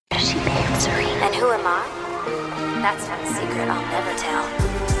And who am I? That's not a secret I'll never tell.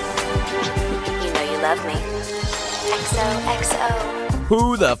 You know you love me. XOXO.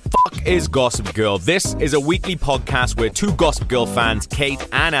 Who the fuck is Gossip Girl? This is a weekly podcast where two Gossip Girl fans, Kate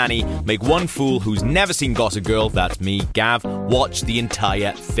and Annie, make one fool who's never seen Gossip Girl, that's me, Gav, watch the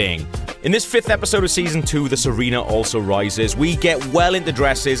entire thing. In this 5th episode of Season 2, The Serena Also Rises, we get well into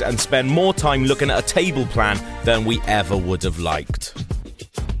dresses and spend more time looking at a table plan than we ever would have liked.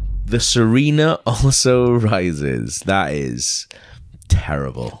 The Serena Also Rises. That is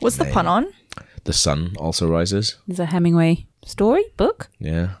terrible. What's the pun on? The sun also rises. There's a Hemingway story book.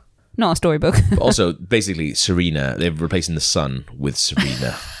 Yeah. Not a storybook. But also, basically, Serena, they're replacing the sun with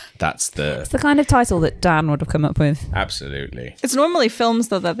Serena. It's the kind of title that Dan would have come up with. Absolutely. It's normally films,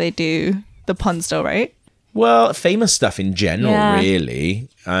 though, that they do the puns, though, right? Well, famous stuff in general, really.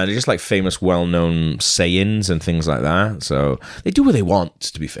 They're just like famous, well-known sayings and things like that. So they do what they want,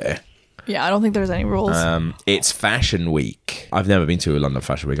 to be fair. Yeah, I don't think there's any rules. It's Fashion Week. I've never been to a London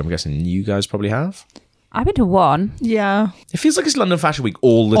Fashion Week. I'm guessing you guys probably have. I've been to one. Yeah. It feels like it's London Fashion Week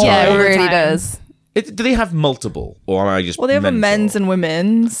all the time. Yeah, it really time. does. Do they have multiple? Or am I just Well, they have a mental? men's and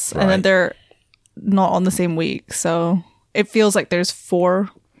women's, and then Right. they're not on the same week. So it feels like there's 4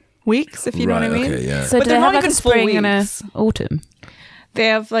 weeks, if you know what I Right, mean. okay, yeah. So But do they're they have not like a even full spring and a weeks. autumn? They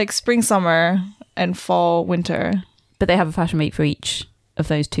have like spring, summer, and fall, winter. But they have a fashion week for each of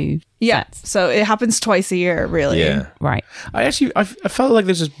those two Yeah. sets. So it happens twice a year, really. Yeah. Right. I felt like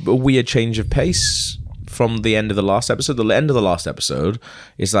there's a weird change of pace from the end of the last episode. The end of the last episode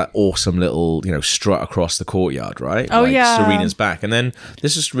is that awesome little, strut across the courtyard, right? Oh, like, yeah. Serena's back. And then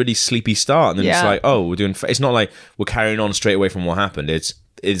this is really sleepy start. And then it's Yeah. like, oh, it's not like we're carrying on straight away from what happened. It's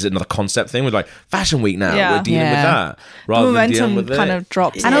another concept thing. We're like, Fashion Week now. Yeah. We're dealing with Yeah. that. Rather than dealing Momentum with kind it. of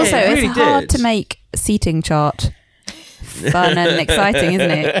drops. And Yeah, also, it it's really hard did. to make a seating chart fun and exciting,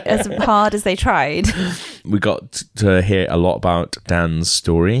 isn't it? As hard as they tried. We got to hear a lot about Dan's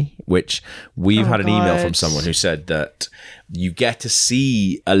story, which we've had an email from God. someone who said that you get to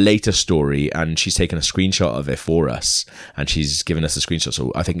see a later story and she's taken a screenshot of it for us and she's given us a screenshot.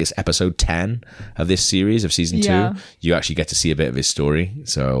 So I think it's episode 10 of this series of season 2. Yeah. You actually get to see a bit of his story.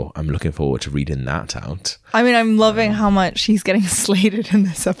 So I'm looking forward to reading that out. I mean, I'm loving how much he's getting slated in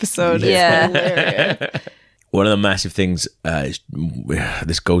this episode. Yeah. It's hilarious. One of the massive things,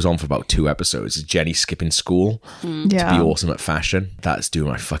 this goes on for about 2 episodes, is Jenny skipping school to be Yeah. awesome at fashion. That's doing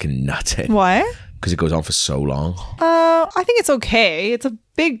my fucking nut in. Why? Because it goes on for so long. I think it's okay. It's a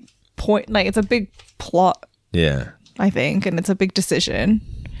big point. Like, it's a big plot, Yeah. I think, and it's a big decision.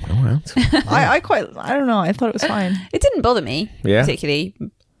 All right. I don't know. I thought it was fine. It didn't bother me Yeah. particularly.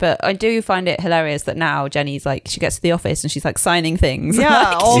 But I do find it hilarious that now Jenny's like, she gets to the office and she's like signing things. Yeah,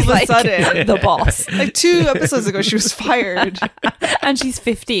 Like, all she's of a like sudden. the boss. Like 2 episodes ago, she was fired. And she's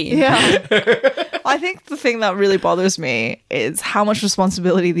 15. Yeah. I think the thing that really bothers me is how much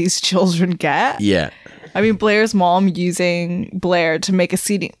responsibility these children get. Yeah. I mean, Blair's mom using Blair to make a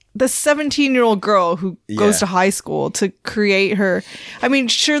seating. The 17-year-old girl who goes Yeah. to high school to create her. I mean,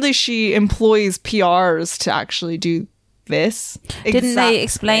 surely she employs PRs to actually do this. Didn't they exact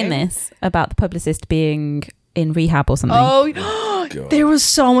explain thing. this about the publicist being in rehab or something? Oh, there was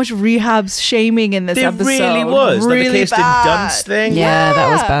so much rehab shaming in this There episode. really was. Like Really the Kirsten bad. Dunst thing. yeah,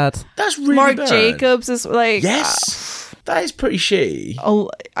 that was yeah. bad. That's really Mark bad. Jacobs is like... Yes. That is pretty shitty.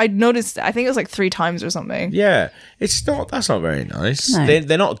 I noticed, I think it was like 3 times or something. Yeah. That's not very nice. No.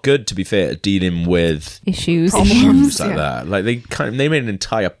 They're not good, to be fair, at dealing with Issues. issues like Yeah. that. Like they made an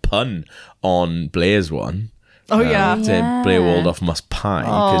entire pun on Blair's one. Oh, yeah. Saying Blair Waldorf must pie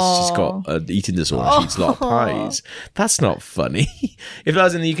because she's got an eating disorder. She eats a lot of pies. That's not funny. If that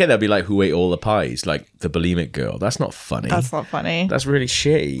was in the UK, that'd be like, who ate all the pies? Like the bulimic girl. That's not funny. That's not funny. That's really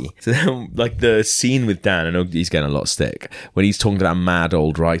shitty. So, like the scene with Dan, I know he's getting a lot of stick, when he's talking to that mad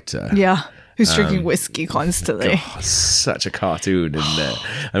old writer. Yeah. Who's drinking whiskey constantly. God, such a cartoon in there.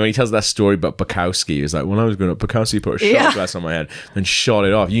 And when he tells that story about Bukowski, he was like, when I was growing up, Bukowski put a shot Yeah. glass on my head and shot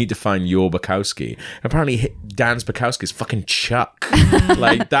it off. You need to find your Bukowski. Apparently, Dan's Bukowski is fucking Chuck.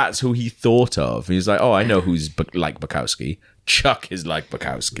 Like, that's who he thought of. And he's like, oh, I know who's like Bukowski. Chuck is like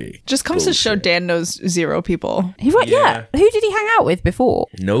Bukowski. Just comes to show Dan knows 0 people. Yeah. Who did he hang out with before?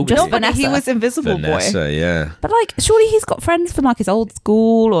 Nobody. Just But Vanessa. he was Invisible Vanessa, Boy. yeah. But like, surely he's got friends from like his old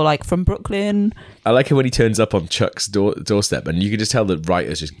school or like from Brooklyn. I like it when he turns up on Chuck's doorstep, and you can just tell that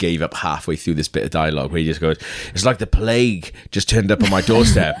writers just gave up halfway through this bit of dialogue where he just goes, it's like the plague just turned up on my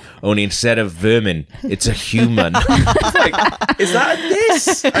doorstep, only instead of vermin, it's a human. It's like, is that a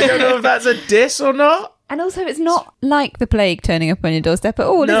diss? I don't know if that's a diss or not. And also, it's not like the plague turning up on your doorstep at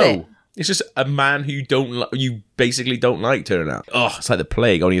all, No. is it? It's just a man who you basically don't like turning out. Oh, it's like the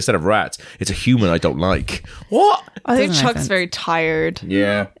plague. Only instead of rats, it's a human I don't like. What? I think Doesn't make Chuck's sense. very tired.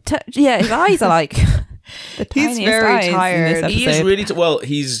 Yeah. Yeah, his eyes are like the He's tiniest very eyes in this tired. He is episode. really well.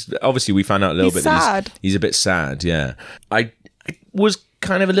 He's obviously we found out a little He's bit. That sad. he's a bit sad. Yeah, I was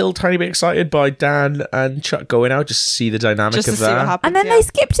kind of a little tiny bit excited by Dan and Chuck going out just to see the dynamic Just to of see what that. happens. And then yeah. they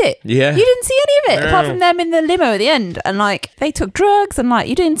skipped it. Yeah. You didn't see any of it, apart No. from them in the limo at the end. And like, they took drugs and like,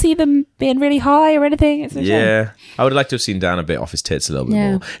 you didn't see them being really high or anything. It's a shame. Yeah, I would like to have seen Dan a bit off his tits a little bit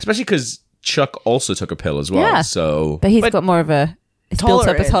Yeah. more, especially because Chuck also took a pill as well. Yeah. So But he's But got more of a it's built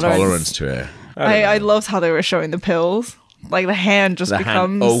up a tolerance. tolerance to it. I loved how they were showing the pills. Like the hand just The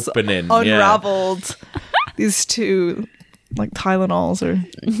hand becomes opening, yeah. unraveled. These two like Tylenols or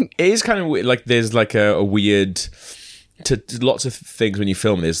It is kind of weird. Like there's like a weird to lots of things when you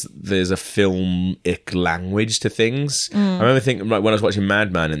film. There's a filmic language to things. I remember thinking like when I was watching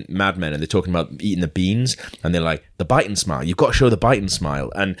Mad Men and they're talking about eating the beans and they're like the bite and smile. You've got to show the bite and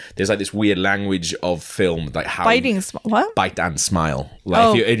smile. And there's like this weird language of film, like how what? bite and smile. Like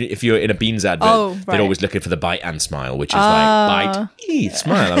Oh. if you're in a beans advert, Oh, they're right. always looking for the bite and smile, which is like bite, eat,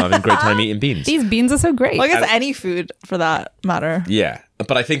 smile. I'm having a great time eating beans. These beans are so great. Well, I guess any food for that matter. Yeah.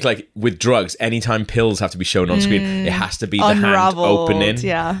 But I think like with drugs, anytime pills have to be shown on screen, it has to be the hand Unraveled. opening.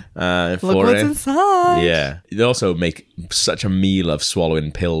 Yeah. For Look what's it. inside. Yeah. They also make such a meal of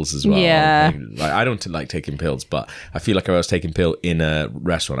swallowing pills as well. Yeah. Like, I don't like taking pills, but I feel like if I was taking pill in a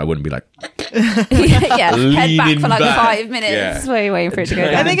restaurant, I wouldn't be like, yeah, head back Leaning for like back. 5 minutes. Yeah. Waiting for it to go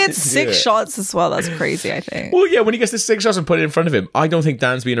down. I think it's Do 6 it. shots as well. That's crazy, I think. well, yeah, when he gets the 6 shots and put it in front of him, I don't think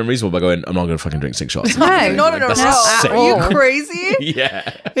Dan's being unreasonable by going, I'm not going to fucking drink 6 shots. No. No. That's sick. Are you crazy? Yeah.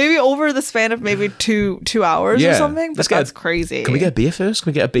 Maybe over the span of maybe two hours or Yeah. something. But Let's get that's a- crazy. Can we get a beer first?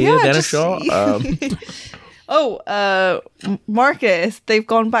 Can we get a beer, Yeah, then just- a shot? Marcus, they've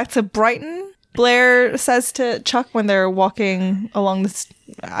gone back to Brighton. Blair says to Chuck when they're walking along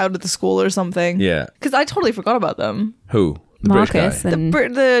out of the school or something. Yeah. Because I totally forgot about them. Who? The British Marcus guy. and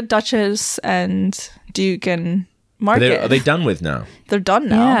The Duchess and Duke and Marcus. Are they done with now? They're done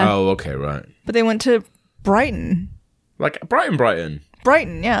now. Yeah. Oh, okay, right. But they went to Brighton. Like Brighton.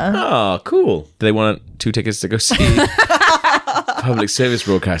 Brighton, yeah. Oh, cool. Do they want 2 tickets to go see public service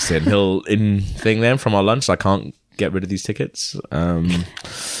broadcasting? He'll thing them from our lunch. I can't get rid of these tickets.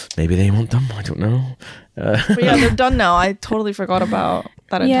 Maybe they want them. I don't know. But yeah, they're done now. I totally forgot about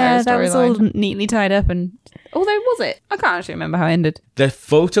that yeah, entire that was all storyline. neatly tied up. And although was it? I can't actually remember how it ended. The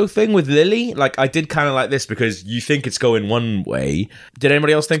photo thing with Lily, like I did kind of like this because you think it's going one way. Did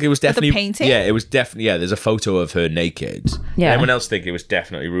anybody else think it was definitely painting? Yeah, it was definitely there's a photo of her naked. Did Yeah. anyone else think it was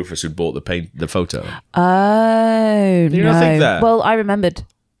definitely Rufus who bought the photo? Oh, you no. not think that? Well, I remembered.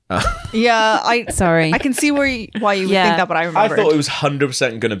 Yeah, Sorry. I can see why you would Yeah. think that, but I I remember. thought it was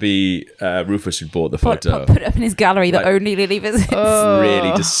 100% going to be Rufus who bought the photo. Put it up in his gallery that Like- only Lily visits.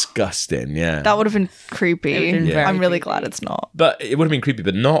 Really disgusting, yeah. That would have been creepy. It would've been very I'm really creepy. glad it's not. But it would have been creepy,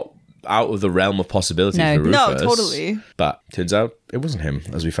 but not out of the realm of possibility No. for Rufus. No, totally. But turns out it wasn't him,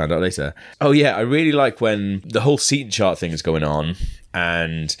 as we found out later. Oh yeah, I really like when the whole seating chart thing is going on,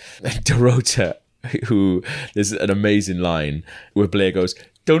 and Dorota, who there's an amazing line where Blair goes,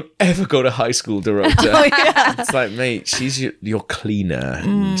 "Don't ever go to high school, Dorota." Oh, yeah. It's like, mate, she's your cleaner.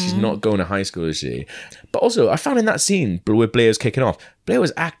 She's not going to high school, is she? But also, I found in that scene where Blair's kicking off, Blair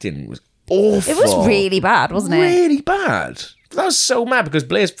was awful. It was really bad, wasn't it? Really bad. That was so mad because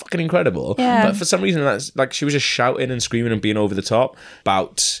Blair's fucking incredible. Yeah. But for some reason, that's like she was just shouting and screaming and being over the top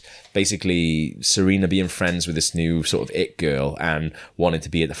about basically Serena being friends with this new sort of it girl and wanting to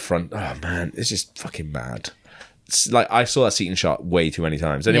be at the front. Oh man, it's just fucking mad. It's like I saw that seating shot way too many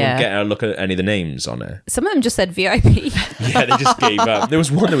times. Anyone Yeah. get a look at any of the names on it? Some of them just said VIP. Yeah, they just gave up. There was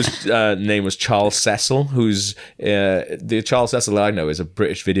one that was name was Charles Cecil, who's the Charles Cecil I know is a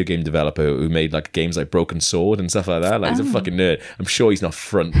British video game developer who made like games like Broken Sword and stuff like that. Like he's a fucking nerd. I'm sure he's not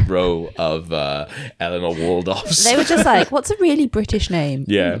front row of Eleanor Waldorf's. They were just like, what's a really British name?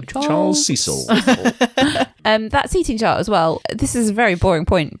 yeah, Ooh, Charles Cecil. That seating chart as well. This is a very boring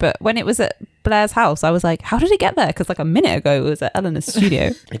point, but when it was at Blair's house, I was like, how did it get there? Because like a minute ago it was at Eleanor's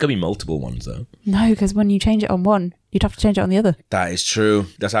studio. It could be multiple ones though. No, because when you change it on one, you'd have to change it on the other. That is true.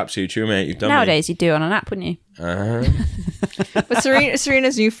 That's absolutely true, mate. You've done Nowadays, you'd do it on an app, wouldn't you? But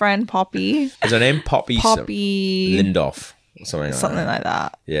Serena's new friend, Poppy. Is her name Poppy? Poppy. Lindoff. Or something like Something that. like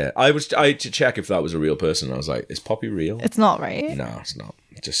that. Yeah, I had to check if that was a real person. I was like, is Poppy real? It's not right. No, it's not.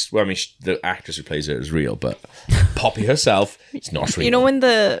 Just well, I mean, the actress who plays her is real, but Poppy herself is not real. You know when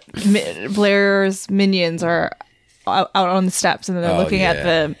the Blair's minions are out on the steps, and then they're looking at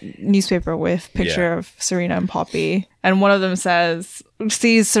yeah. the newspaper with picture Yeah. of Serena and Poppy, and one of them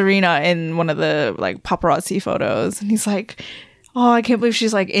sees Serena in one of the like paparazzi photos, and he's like, oh, I can't believe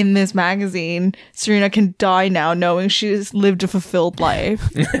she's like in this magazine. Serena can die now knowing she's lived a fulfilled life.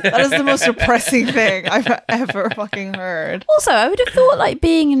 That is the most depressing thing I've ever fucking heard. Also, I would have thought like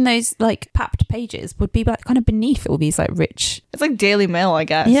being in those like papped pages would be like kind of beneath all these like rich. It's like Daily Mail, I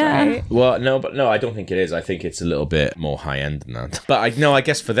guess, Yeah. right? Well, no, I don't think it is. I think it's a little bit more high end than that. But I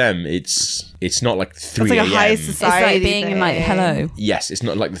guess for them, it's not like 3 It's like a high a.m. It's society like being in like thing. Hello. Yes, it's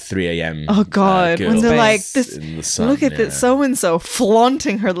not like the 3 a.m. Oh God! when girls they're like, "This, in the sun, look at yeah. this so and so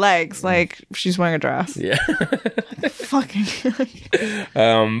flaunting her legs like she's wearing a dress." Yeah. Fucking.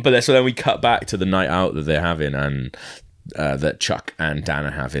 But so then we cut back to the night out that they're having, and that Chuck and Dan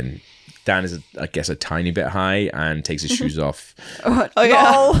are having. Dan is, I guess, a tiny bit high and takes his shoes off. Oh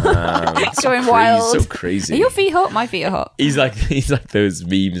yeah. It's going wild. So crazy. Are your feet hot? My feet are hot. He's like those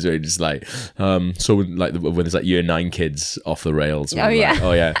memes where it's just like so like when there's like year 9 kids off the rails. Oh, yeah. Like,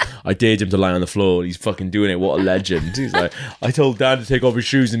 oh yeah, I dared him to lie on the floor. He's fucking doing it. What a legend. He's like, I told Dan to take off his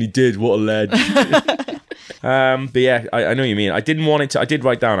shoes and he did. What a legend. But yeah, I know what you mean. I didn't want it to. I did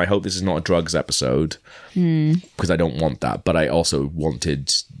write down, I hope this is not a drugs episode, because I don't want that. But I also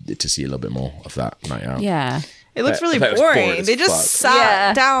wanted to see a little bit more of that night out. Yeah. It looks really I thought it was boring boring. as They just fuck. sat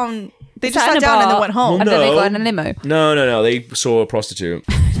Yeah. down. They just Sat in sat a down and bar. then went home. And then they No. got in a limo. No. They saw a prostitute.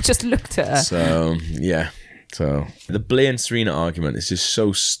 Just looked at her. So yeah. So the Blair and Serena argument is just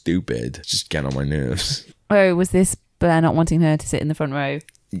so stupid. It's just getting on my nerves. Oh, was this Blair not wanting her to sit in the front row?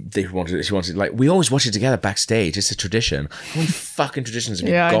 She wanted like, we always watch it together backstage. It's a tradition. How many fucking traditions have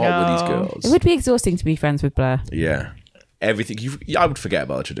you Yeah, I got with know. these It girls? would be exhausting to be friends with Blair. Yeah. Everything. I would forget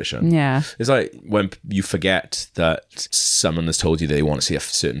about a tradition. Yeah. It's like when you forget that someone has told you they want to see a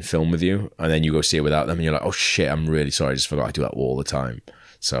certain film with you, and then you go see it without them, and you're like, oh shit, I'm really sorry. I just forgot. I do that all the time.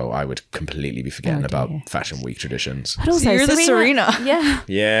 So I would completely be forgetting Oh, about dear. Fashion Week traditions. But also, you're the Serena. Yeah.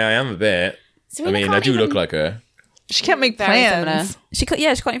 Yeah, I am a bit. Serena I can't do look even- like her. She can't make Very similar. plans. She can't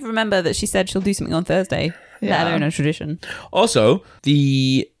even remember that she said she'll do something on Thursday. Yeah. Let alone a tradition. Also,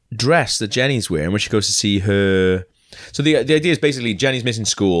 the dress that Jenny's wearing when she goes to see her. So the idea is basically Jenny's missing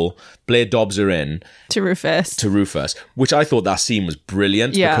school. Blair dobs her in To Rufus. to Rufus, which I thought that scene was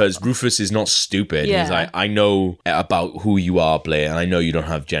brilliant Yeah. because Rufus is not stupid. Yeah. He's like, I know about who you are, Blair, and I know you don't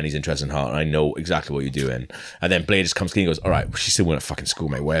have Jenny's interest in heart, and I know exactly what you're doing. And then Blair just comes clean and goes, all right, well, she's still going to fucking school,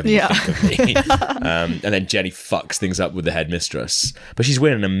 mate, whatever Yeah. you think of me. And then Jenny fucks things up with the headmistress. But she's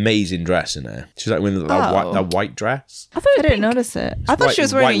wearing an amazing dress in there. She's like wearing that white dress. I thought it I was didn't pink. notice it. I thought White- she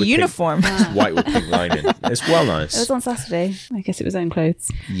was wearing white a with pink- uniform. It's white with pink lining. It's well nice. It was on Saturday. I guess it was own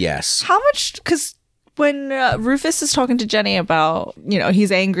clothes. Yes. How much? Because when Rufus is talking to Jenny about,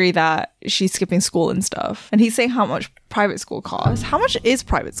 he's angry that she's skipping school and stuff, and he's saying how much private school costs. How much is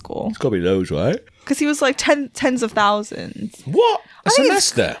private school? It's got to be those, right? Because he was like tens of thousands What? A think it's-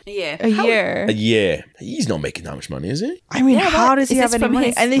 semester? Yeah. a year. A year. He's not making that much money, is he? I mean, Yeah, how what? does he Is have this any from money?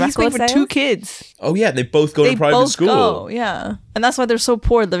 his And then he's paying record for 2 sales? kids. Oh, yeah. They both go They to private both school. go, yeah, and that's why they're so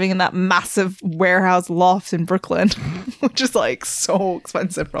poor, living in that massive warehouse loft in Brooklyn, which is like so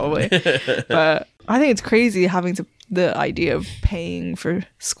expensive, probably. But I think it's crazy having the idea of paying for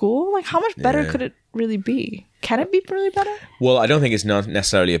school. Like, how much better Yeah. could it really be? Can it be really better? Well, I don't think it's not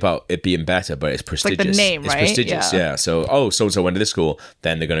necessarily about it being better, but it's prestigious. name, it's right? prestigious, Yeah. yeah. So, so-and-so went to this school,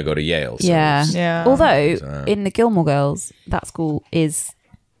 then they're going to go to Yale. So Yeah. it's- Yeah. Although in the Gilmore Girls, that school is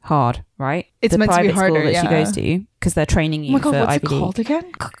hard, right? It's the meant to be private harder, school that she yeah. goes to because they're training you Oh my god, for what's IBD. it called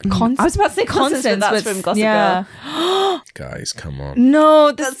again? I was about to say Constance, but that's from Gossip Girl. Guys, come on.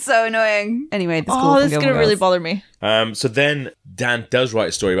 No, this. That's so annoying. Anyway, the school Oh, from this is Gilmore gonna really Girls. bother me. So then Dan does write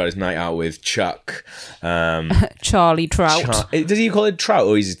a story about his night out with Chuck. Charlie Trout. Does he call it Trout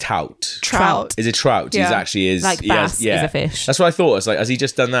or is it Tout? Trout. Is it Trout? Yeah. He's actually is Like he has- bass is a fish. That's what I thought. It's like, has he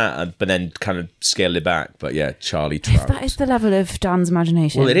just done that, but then kind of scaled it back? But yeah, Charlie Trout. That is the level of Dan's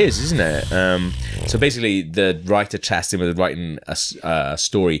imagination. Well, it is, isn't it? So basically, the writer tasked him with writing a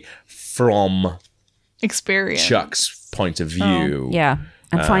story from Experience. Chuck's point of view. Yeah.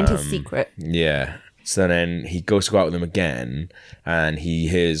 And find his secret. Yeah. So then he goes to go out with him again, and he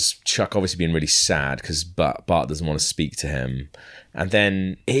hears Chuck obviously being really sad because Bart doesn't want to speak to him. And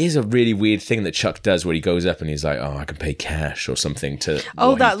then it is a really weird thing that Chuck does where he goes up and he's like, "Oh, I can pay cash or something to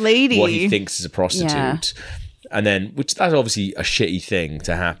Oh, what that lady. what he thinks is a prostitute." Yeah. And then, which that's obviously a shitty thing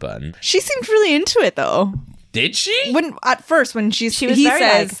to happen. She seemed really into it though. Did she? When at first when She was he very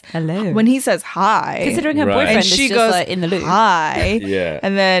says like, "Hello." when he says hi, Considering her Right. boyfriend and is she just goes like in the loop. hi, Yeah.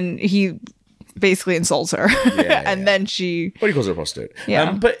 and then he basically insults her. And then she... But he calls her a prostitute.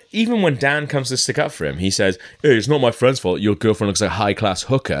 Yeah. But even when Dan comes to stick up for him, he says, hey, it's not my friend's fault. Your girlfriend looks like a high-class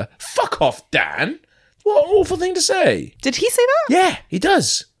hooker. Fuck off, Dan. What an awful thing to say. Did he say that? Yeah, he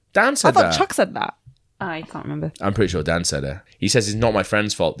does. Dan said I thought that. Chuck said that. I can't remember. I'm pretty sure Dan said it. He says it's not my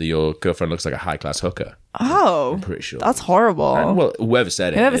friend's fault that your girlfriend looks like a high-class hooker. Oh. Pretty sure. That's horrible. And, well, whoever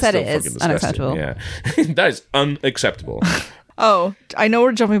said it. Whoever it's said still it is fucking disgusting. unacceptable. Yeah. That is unacceptable. Oh, I know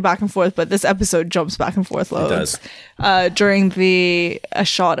we're jumping back and forth, but this episode jumps back and forth loads. does. During a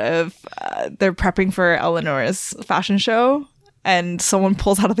shot of they're prepping for Eleanor's fashion show, and someone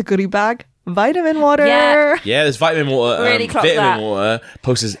pulls out of the goodie bag vitamin water. Yeah. Yeah, there's vitamin water. Really clocked vitamin that. water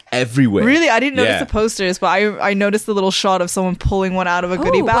posters everywhere. Really, I didn't notice Yeah. the posters, but I noticed the little shot of someone pulling one out of a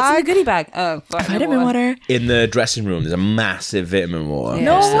goodie What's in the bag. goodie bag? Oh, Vitamin water. In the dressing room, there's a massive vitamin water. Yeah.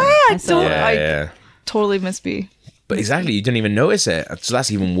 No Yeah. way! I I saw don't. it. Yeah, I yeah. totally missed me. But exactly, you didn't even notice it. So that's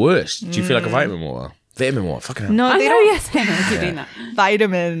even worse. Do you feel like a vitamin water? Vitamin water, fucking hell. No, I they know, don't. yes, I know. You're doing that.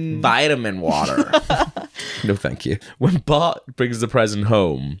 Vitamin. Vitamin water. No, thank you. When Bart brings the present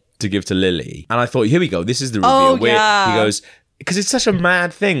home to give to Lily, and I thought, here we go, this is the reveal. Oh, where yeah. he goes, because it's such a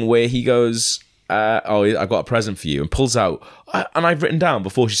mad thing where he goes, oh, I got a present for you, and pulls out, and I've written down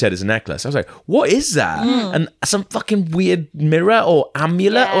before she said it's a necklace. I was like, what is that? And some fucking weird mirror or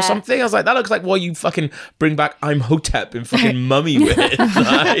amulet or Yeah. something. I was like, that looks like what you fucking bring back I'm Hotep in fucking Mummy with.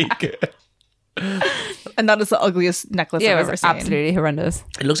 Like, And that is the ugliest necklace Yeah, I've it ever was seen. absolutely horrendous.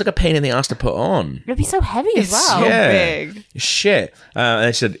 it looks like a pain in the ass to put on. It'd be so heavy as It's well. so Yeah. big. Shit. And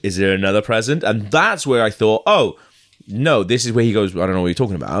I said, is there another present? And that's where I thought, oh, no, this is where he goes, I don't know what you're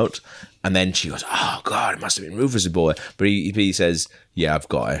talking about. And then she goes, oh, God, it must have been Rufus' boy. But he says, yeah, I've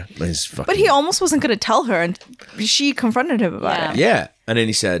got it. And it's fucking... But he almost wasn't going to tell her, and she confronted him about Yeah. it. Yeah. And then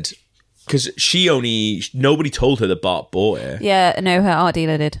he said, because nobody told her that Bart bought it. Yeah, no, her art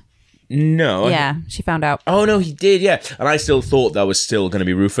dealer did. No. Yeah, she found out. Oh, no, he did, yeah. And I still thought that was still going to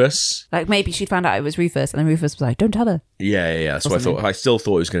be Rufus. Like, maybe she found out it was Rufus, and then Rufus was like, don't tell her. Yeah. So I still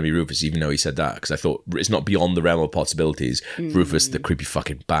thought it was going to be Rufus, even though he said that, because I thought it's not beyond the realm of possibilities. Rufus, the creepy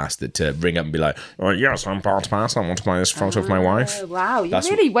fucking bastard, to ring up and be like, oh, yes, I'm Bart Bass. I want to buy this photo of my wife. Oh, wow, you That's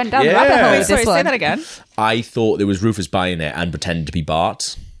really what- went down the Yeah. rabbit hole Wait, with Sorry, this say one. that again. I thought there was Rufus buying it and pretending to be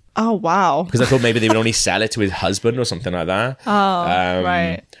Bart, Oh, wow. because I thought maybe they would only sell it to his husband or something like that.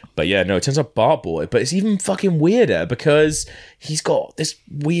 Right. But yeah, no, it turns out Bart bought it. But it's even fucking weirder because he's got this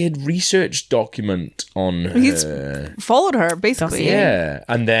weird research document on He's her. followed her, basically. Yeah.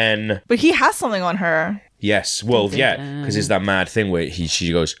 And then, But he has something on her. yes, well, yeah, because it's that mad thing where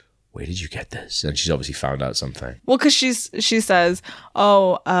she goes, where did you get this? And she's obviously found out something. Well, because she says,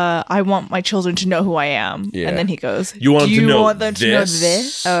 "Oh, I want my children to know who I am," Yeah. and then he goes, You want "Do them to you know want them to know this?"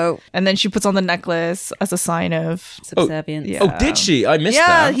 this?" Oh, And then she puts on the necklace as a sign of, subservience. yeah. Oh, did she? I missed yeah.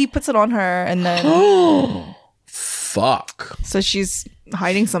 that. He puts it on her, and then Fuck. so she's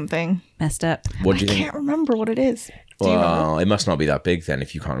hiding something. Messed up. What do you I think? can't remember what it is. Do you know? Well, it must not be that big then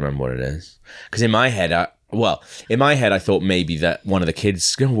if you can't remember what it is. Because in my head, I thought maybe that one of the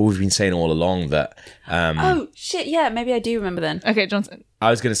kids, what we've been saying all along, that Oh, shit, yeah, maybe I do remember then. Okay, Johnson, I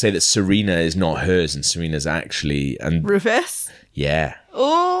was going to say that Serena is not hers and Serena's actually, and Rufus. yeah,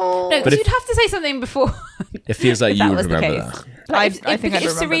 Oh, No, But because if- you'd have to say something before. it feels like If you that would was the remember case. that. But I if think I'd if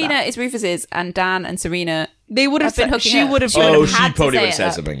remember Serena that. is Rufus's and Dan and Serena they would have have been said. hooking She up. would have. She would've Oh, had she to probably say would have it said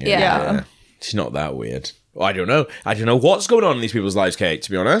up. something. Yeah. Yeah. She's not that weird. I don't know. I don't know what's going on in these people's lives, Kate,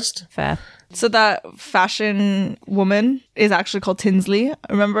 to be honest. fair. So that fashion woman is actually called Tinsley.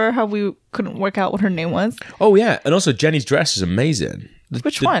 Remember how we couldn't work out what her name was? Oh, yeah. And also, Jenny's dress is amazing.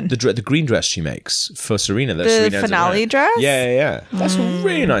 Which one? The green dress she makes for Serena. That The Serena ends up finale wearing. dress? Yeah. That's a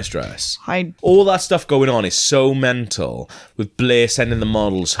really nice dress. I All that stuff going on is so mental with Blair sending the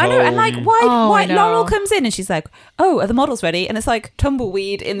models I home. know, and like, Oh, why I know. Laurel comes in and she's like, "Oh, are the models ready?" And it's like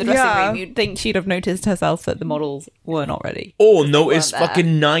tumbleweed in the dressing Yeah. room. You'd think she'd have noticed herself that the models were not ready. Or notice weren't there.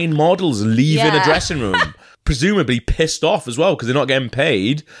 fucking 9 models leaving a Yeah. dressing room. Presumably pissed off as well because they're not getting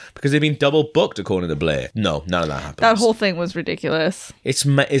paid because they've been double booked according to Blair. No, none of that happens. that whole thing was ridiculous. It's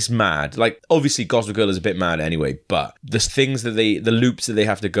mad. Like, obviously Gossip Girl is a bit mad anyway, but the things that the loops that they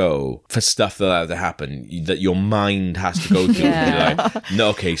have to go for stuff that have to happen, that your mind has to go through. Yeah. You're like, no,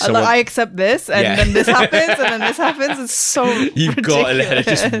 okay, Like, someone... I accept this, and Yeah. then this happens, and then this happens. It's so You've got to let it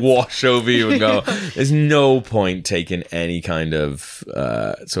just ridiculous. wash over you and go. There's no point taking any kind of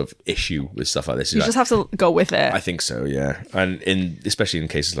sort of issue with stuff like this. You You're just like, have to go with it. I think so, yeah, and especially in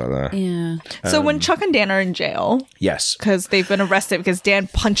cases like that. Yeah. So when Chuck and Dan are in jail Yes, because they've been arrested because Dan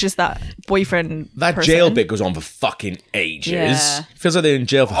punches that boyfriend. that person. jail bit goes on for fucking ages. Yeah. Feels like they're in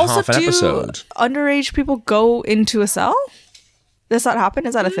jail for Also, half an do episode. underage people go into a cell? Does that happen?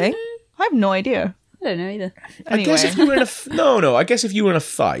 Is that a thing? I have no idea. I don't know either. Anyway. I guess if you were in a I guess if you were in a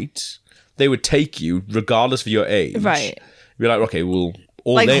fight, they would take you regardless of your age. Right. Be like, okay, well,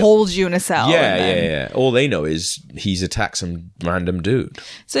 all like they hold you in a cell. yeah, and then- yeah. All they know is he's attacked some random dude.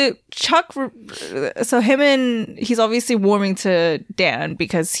 So he's obviously warming to Dan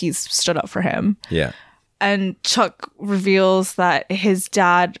because he's stood up for him. Yeah. And Chuck reveals that his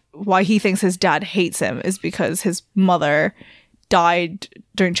dad, why he thinks his dad hates him is because his mother died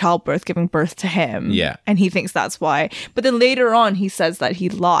during childbirth, giving birth to him. Yeah. And he thinks that's why. But then later on, he says that he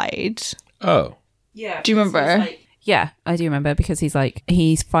lied. Oh. Yeah. Do you remember? Yeah, I do remember because he's like,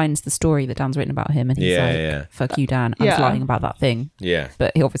 he finds the story that Dan's written about him and he's Yeah, like, yeah. fuck you, Dan. I was Yeah. lying about that thing. Yeah.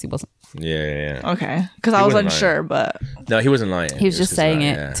 But he obviously wasn't. Yeah. Okay. Because I was wasn't unsure, but No, he wasn't lying. He was just saying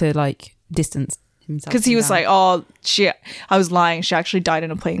it yeah. to like distance himself. because he from was Dan. like, oh, I was lying. She actually died in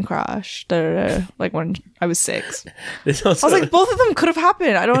a plane crash. Like when I was 6. It's also, I was like, both of them could have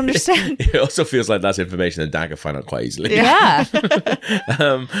happened. I don't understand. it also feels like that's information that Dan can find out quite easily. yeah.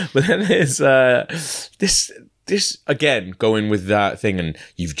 But then there's this again going with that thing, and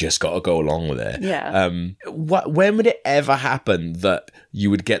you've just got to go along with it. Yeah. When would it ever happen that you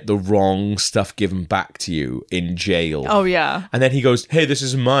would get the wrong stuff given back to you in jail? Oh, yeah. And then he goes, "Hey, this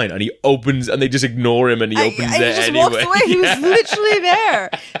is mine," and he opens, and they just ignore him, and he opens and it he just anyway. walked away. He was literally there.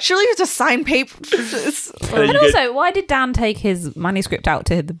 Surely you have to sign paper. And then And you get- also, why did Dan take his manuscript out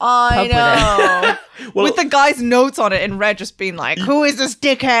to the I pub with it? know. Well- with the guy's notes on it in red, just being like, "Who is this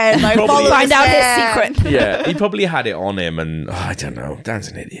dickhead?" Like, Probably- follow Find this out man. his secret. yeah, he probably had it on him, and I don't know. Dan's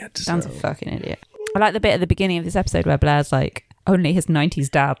an idiot. Dan's a so. fucking idiot. I like the bit at the beginning of this episode where Blair's like, only his 90s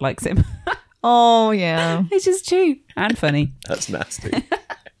dad likes him. Oh yeah. It's just true and funny. That's nasty.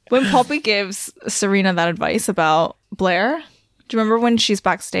 When Poppy gives Serena that advice about Blair, do you remember when she's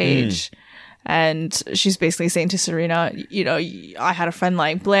backstage and she's basically saying to Serena, you know, I had a friend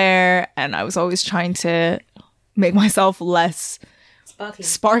like Blair and I was always trying to make myself less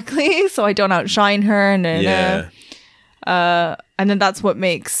sparkly so I don't outshine her. And then that's what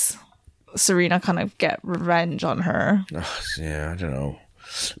makes Serena kind of get revenge on her. Yeah, I don't know.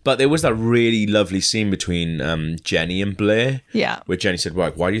 But there was that really lovely scene between Jenny and Blair. Yeah. Where Jenny said,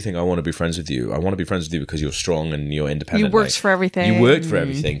 "Right, why do you think I want to be friends with you? I want to be friends with you because you're strong and you're You independent. worked for everything. You worked for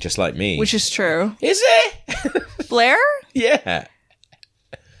everything, just like me." Which is true. Is it? Blair? Yeah.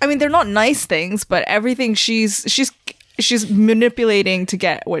 I mean, they're not nice things, but everything she's manipulating to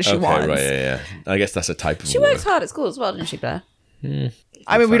get what she Okay, wants. right, yeah. I guess that's a type of She works hard at school as well, doesn't she, Blair? I mean,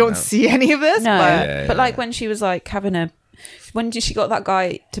 we find don't out. see any of this, No, but Yeah, but yeah. like when she was like when she got that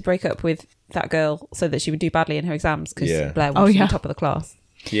guy to break up with that girl so that she would do badly in her exams because Yeah. Blair Oh, was yeah. on top of the class.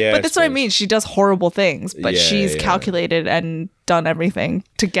 Yeah, but that's what I suppose. mean. She does horrible things, but Yeah, she's yeah. calculated and done everything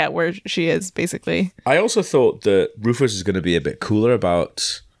to get where she is, basically. I also thought that Rufus is going to be a bit cooler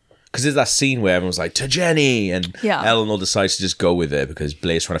about... Because there's that scene where everyone's like, "To Jenny!" And Yeah. Eleanor decides to just go with it because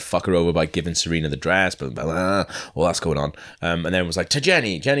Blair's trying to fuck her over by giving Serena the dress, blah, blah, blah, all that's going on. And then everyone's like, "To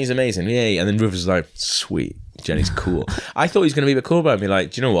Jenny! Jenny's amazing, yay!" And then Rufus is like, "Sweet, Jenny's cool." I thought he was going to be a bit cool about me,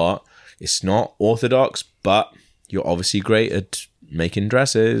 like, "Do you know what? It's not orthodox, but you're obviously great at making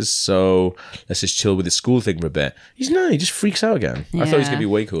dresses, so let's just chill with the school thing for a bit." He's not, he just freaks out again. I thought he was going to be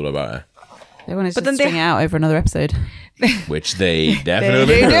way cooler about it. They wanted to then they- string it out over another episode. Which they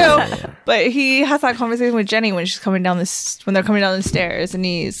definitely They do. But he has that conversation with Jenny when she's coming down when they're coming down the stairs, and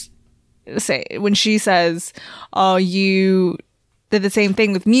when she says, "Oh, you did the same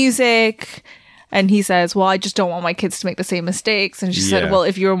thing with music." And he says, "Well, I just don't want my kids to make the same mistakes." And she Yeah. said, "Well,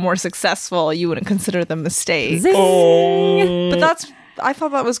 if you were more successful, you wouldn't consider them mistakes." Zing! But I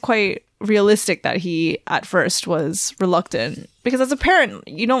thought that was quite realistic that he at first was reluctant, because as a parent,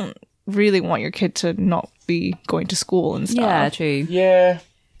 you don't really want your kid to not be going to school and stuff. Yeah, true. Yeah.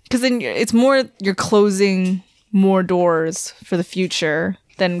 Because then it's more you're closing more doors for the future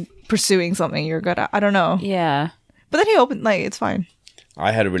than pursuing something you're good at. I don't know. Yeah. But then he opened, like, it's fine.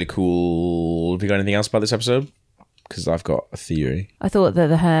 I had a really cool... Have you got anything else about this episode? Because I've got a theory. I thought that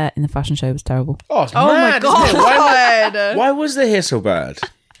the hair in the fashion show was terrible. Oh, it's Oh mad, my isn't it? God. Why was the hair so bad?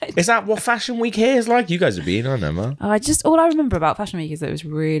 Is that what Fashion Week hair is like? You guys have been, I know, man. All I remember about Fashion Week is that it was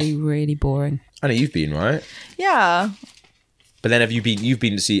really, really boring. I know you've been, right? Yeah. But then you've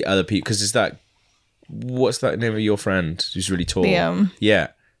been to see other people, because it's that... What's that name of your friend who's really tall? Liam. Yeah.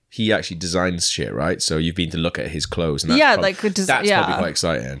 He actually designs shit, right? So you've been to look at his clothes. And that's Yeah, prob- like the that's yeah. probably quite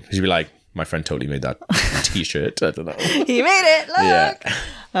exciting. Because you'd be like, my friend totally made that t-shirt. I don't know. He made it. Look.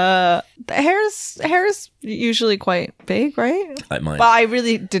 Yeah. The hair's usually quite big, right? Like mine. But I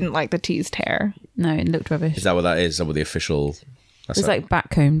really didn't like the teased hair. No, it looked rubbish. Is that what that is? Is that what the official... It was like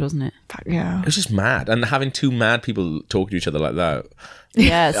backcombed, wasn't it? Yeah. It was just mad. And having two mad people talk to each other like that.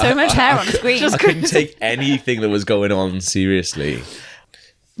 Yeah, so much hair on screen. I couldn't take anything that was going on seriously.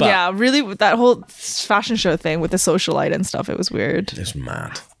 But yeah, really, that whole fashion show thing with the socialite and stuff, it was weird. it's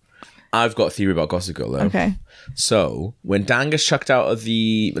mad. I've got a theory about Gossip Girl, though. Okay. So, when Dan gets chucked out of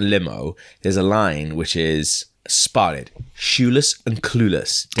the limo, there's a line which is spotted, shoeless and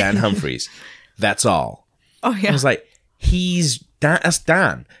clueless, Dan Humphries. That's all. Oh, yeah. I was like, that's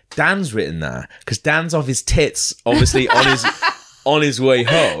Dan. Dan's written that because Dan's off his tits, obviously on his way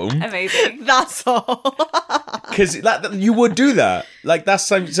home. Amazing. That's all. Because you would do that. Like that's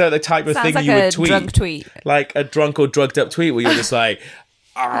the type of Sounds thing like you would a tweet. drunk tweet. Like a drunk or drugged up tweet where you're just like,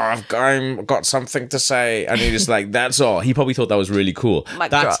 I've got something to say, and you're just like, that's all. He probably thought that was really cool.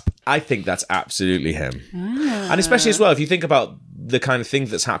 I think that's absolutely him. And especially as well, if you think about the kind of thing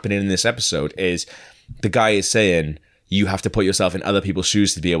that's happening in this episode, is the guy is saying you have to put yourself in other people's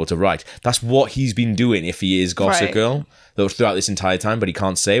shoes to be able to write. That's what he's been doing if he is Gossip Right. Girl throughout this entire time, but he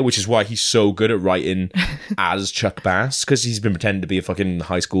can't say it, which is why he's so good at writing as Chuck Bass, because he's been pretending to be a fucking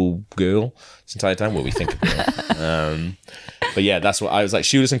high school girl this entire time. Well, we think a girl. But yeah, that's what I was like,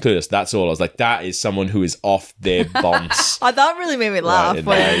 shoeless and clueless, that's all. I was like, that is someone who is off their bonds. Oh, that really made me laugh in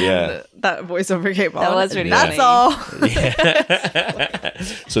when there, that voiceover came on. That was really That's funny. all.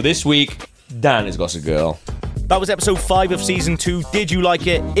 So this week, Dan is Gossip Girl. That was episode 5 of season 2. Did you like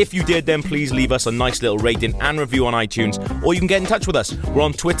it? If you did, then please leave us a nice little rating and review on iTunes, or you can get in touch with us. We're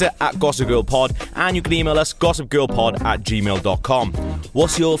on Twitter at GossipGirlPod, and you can email us gossipgirlpod@gmail.com.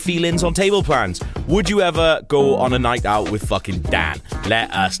 What's your feelings on table plans? Would you ever go on a night out with fucking Dan?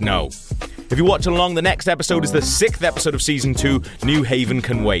 Let us know. If you watch along, the next episode is the 6th episode of season 2, New Haven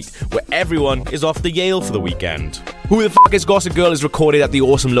Can Wait, where everyone is off to Yale for the weekend. Who the Fuck is Gossip Girl is recorded at the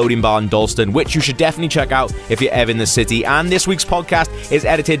awesome Loading Bar in Dalston, which you should definitely check out if you're ever in the city. And this week's podcast is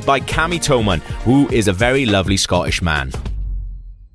edited by Cami Toman, who is a very lovely Scottish man.